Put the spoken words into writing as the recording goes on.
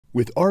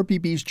With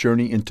RBB's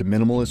journey into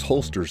minimalist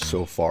holsters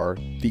so far,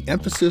 the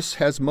emphasis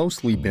has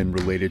mostly been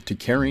related to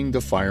carrying the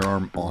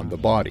firearm on the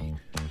body.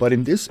 But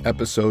in this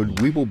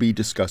episode, we will be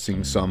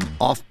discussing some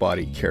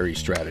off-body carry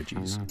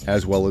strategies,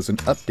 as well as an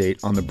update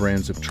on the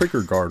brands of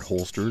trigger guard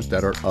holsters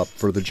that are up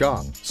for the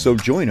job. So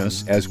join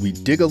us as we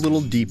dig a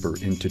little deeper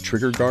into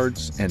trigger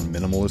guards and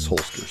minimalist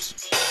holsters.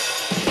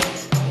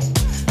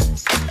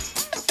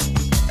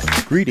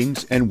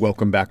 Greetings and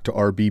welcome back to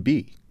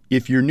RBB.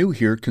 If you're new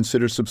here,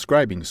 consider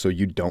subscribing so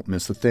you don't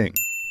miss a thing.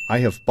 I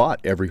have bought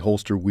every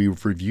holster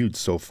we've reviewed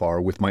so far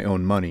with my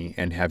own money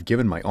and have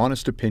given my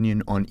honest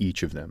opinion on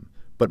each of them.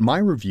 But my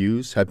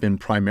reviews have been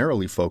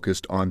primarily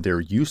focused on their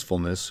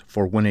usefulness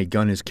for when a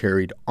gun is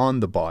carried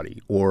on the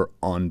body or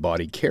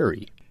on-body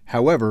carry.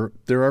 However,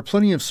 there are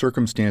plenty of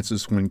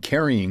circumstances when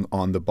carrying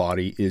on the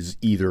body is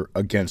either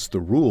against the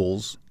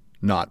rules,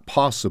 not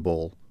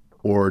possible,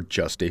 or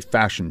just a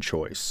fashion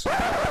choice.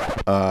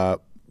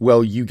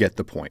 Well, you get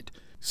the point.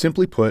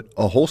 Simply put,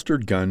 a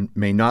holstered gun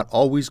may not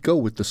always go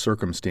with the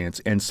circumstance,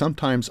 and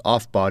sometimes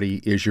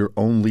off-body is your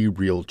only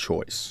real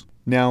choice.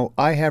 Now,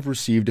 I have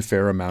received a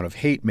fair amount of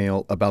hate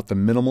mail about the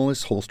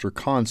minimalist holster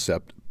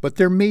concept, but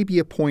there may be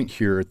a point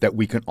here that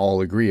we can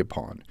all agree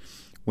upon.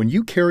 When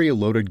you carry a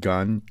loaded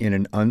gun in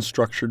an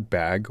unstructured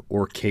bag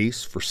or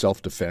case for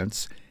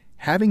self-defense,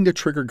 having the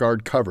trigger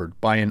guard covered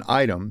by an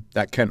item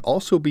that can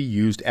also be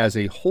used as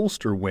a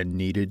holster when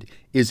needed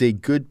is a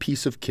good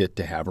piece of kit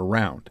to have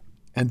around.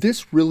 And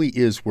this really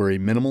is where a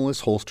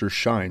minimalist holster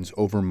shines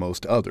over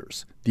most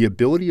others. The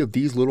ability of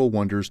these little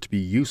wonders to be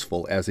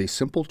useful as a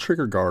simple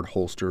trigger guard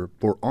holster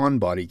for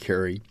on-body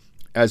carry,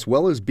 as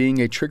well as being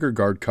a trigger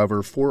guard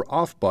cover for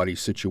off-body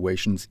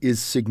situations,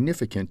 is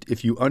significant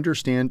if you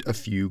understand a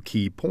few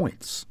key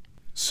points.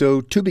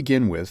 So to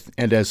begin with,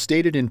 and as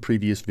stated in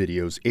previous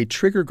videos, a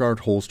trigger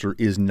guard holster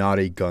is not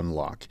a gun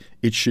lock.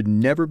 It should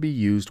never be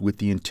used with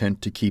the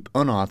intent to keep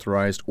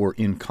unauthorized or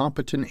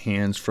incompetent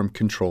hands from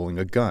controlling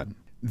a gun.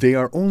 They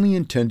are only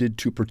intended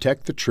to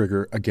protect the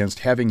trigger against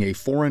having a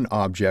foreign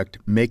object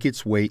make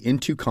its way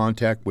into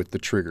contact with the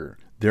trigger,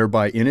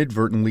 thereby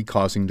inadvertently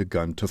causing the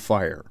gun to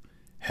fire.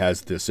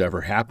 Has this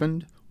ever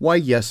happened? Why,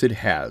 yes, it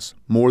has,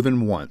 more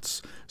than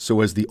once.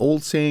 So as the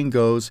old saying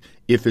goes,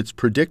 if it's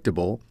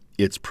predictable,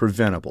 it's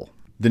preventable.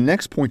 The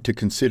next point to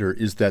consider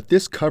is that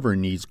this cover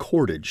needs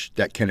cordage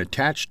that can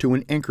attach to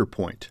an anchor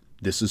point.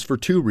 This is for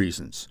two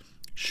reasons.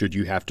 Should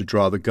you have to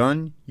draw the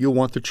gun, you'll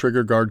want the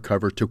trigger guard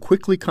cover to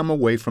quickly come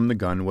away from the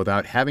gun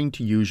without having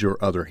to use your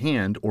other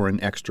hand or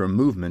an extra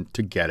movement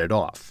to get it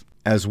off.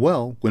 As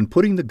well, when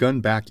putting the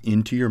gun back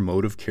into your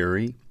mode of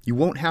carry, you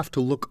won't have to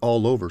look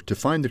all over to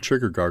find the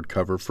trigger guard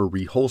cover for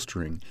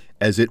reholstering,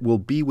 as it will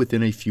be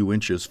within a few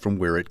inches from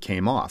where it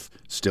came off,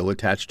 still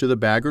attached to the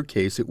bag or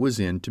case it was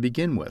in to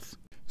begin with.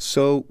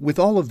 So, with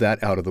all of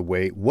that out of the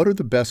way, what are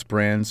the best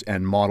brands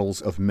and models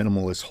of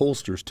minimalist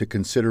holsters to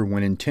consider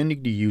when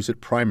intending to use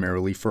it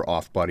primarily for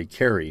off-body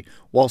carry,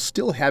 while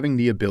still having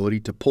the ability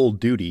to pull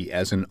duty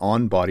as an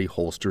on-body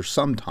holster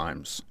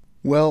sometimes?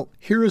 Well,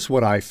 here is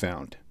what I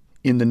found.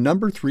 In the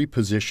number 3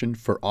 position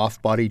for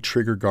off-body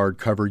trigger guard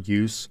cover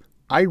use,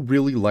 I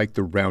really like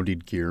the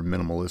Rounded Gear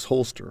minimalist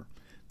holster.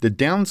 The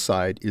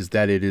downside is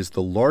that it is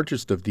the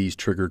largest of these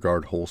trigger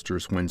guard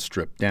holsters when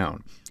stripped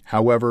down.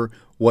 However,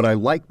 what I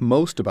like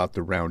most about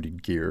the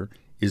Rounded Gear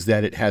is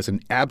that it has an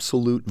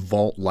absolute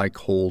vault-like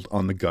hold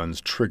on the gun's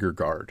trigger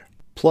guard.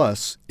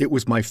 Plus, it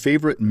was my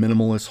favorite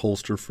minimalist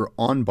holster for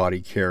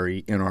on-body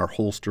carry in our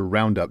holster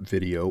roundup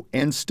video,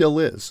 and still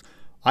is.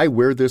 I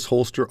wear this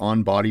holster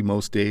on body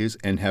most days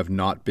and have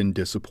not been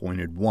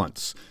disappointed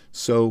once.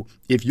 So,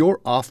 if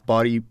your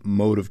off-body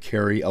mode of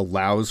carry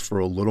allows for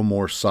a little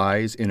more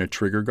size in a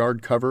trigger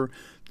guard cover,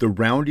 the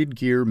Rounded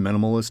Gear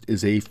Minimalist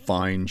is a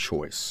fine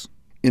choice.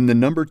 In the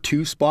number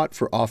 2 spot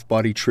for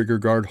off-body trigger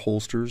guard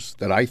holsters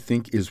that I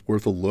think is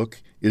worth a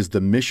look is the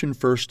Mission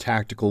First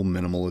Tactical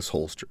Minimalist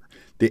holster.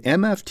 The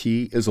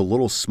MFT is a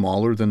little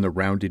smaller than the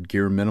Rounded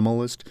Gear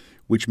Minimalist,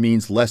 which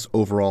means less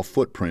overall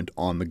footprint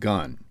on the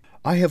gun.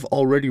 I have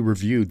already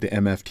reviewed the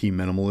MFT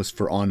Minimalist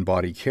for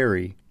on-body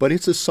carry, but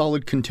it's a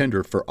solid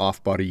contender for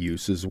off-body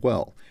use as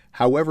well.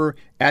 However,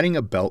 adding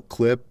a belt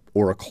clip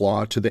or a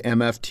claw to the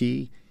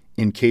MFT,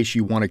 in case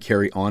you want to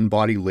carry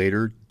on-body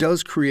later,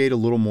 does create a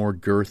little more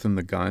girth in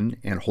the gun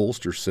and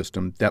holster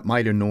system that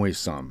might annoy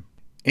some.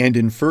 And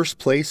in first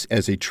place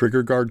as a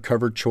trigger guard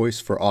cover choice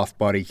for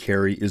off-body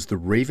carry is the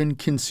Raven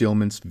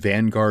Concealment's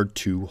Vanguard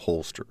 2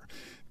 holster.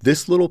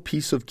 This little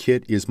piece of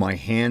kit is my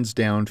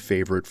hands-down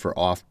favorite for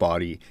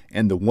off-body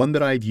and the one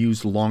that I've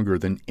used longer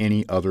than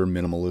any other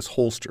minimalist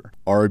holster.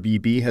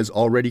 RBB has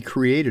already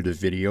created a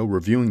video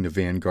reviewing the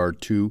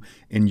Vanguard 2,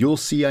 and you'll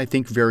see I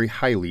think very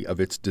highly of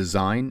its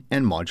design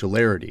and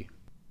modularity.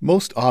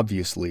 Most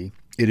obviously,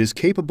 it is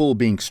capable of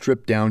being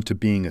stripped down to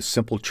being a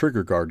simple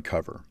trigger guard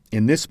cover.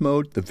 In this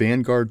mode, the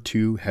Vanguard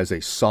 2 has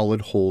a solid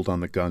hold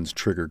on the gun's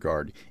trigger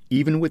guard,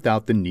 even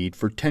without the need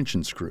for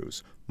tension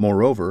screws.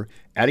 Moreover,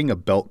 adding a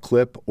belt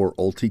clip or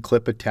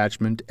ulti-clip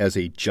attachment as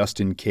a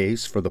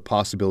just-in-case for the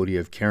possibility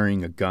of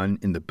carrying a gun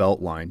in the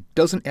belt line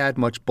doesn't add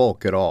much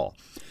bulk at all.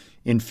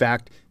 In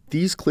fact,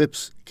 these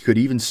clips could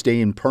even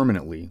stay in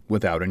permanently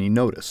without any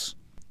notice.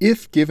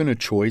 If given a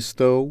choice,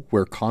 though,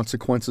 where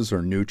consequences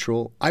are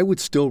neutral, I would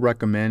still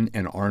recommend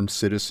an armed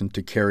citizen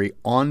to carry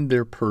on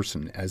their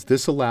person, as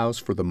this allows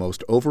for the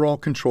most overall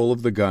control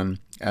of the gun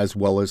as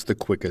well as the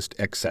quickest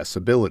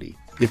accessibility.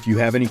 If you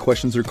have any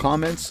questions or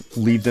comments,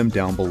 leave them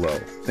down below.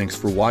 Thanks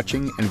for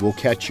watching, and we'll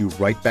catch you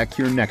right back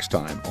here next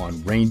time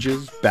on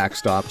Ranges,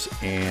 Backstops,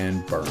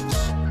 and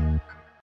Burns.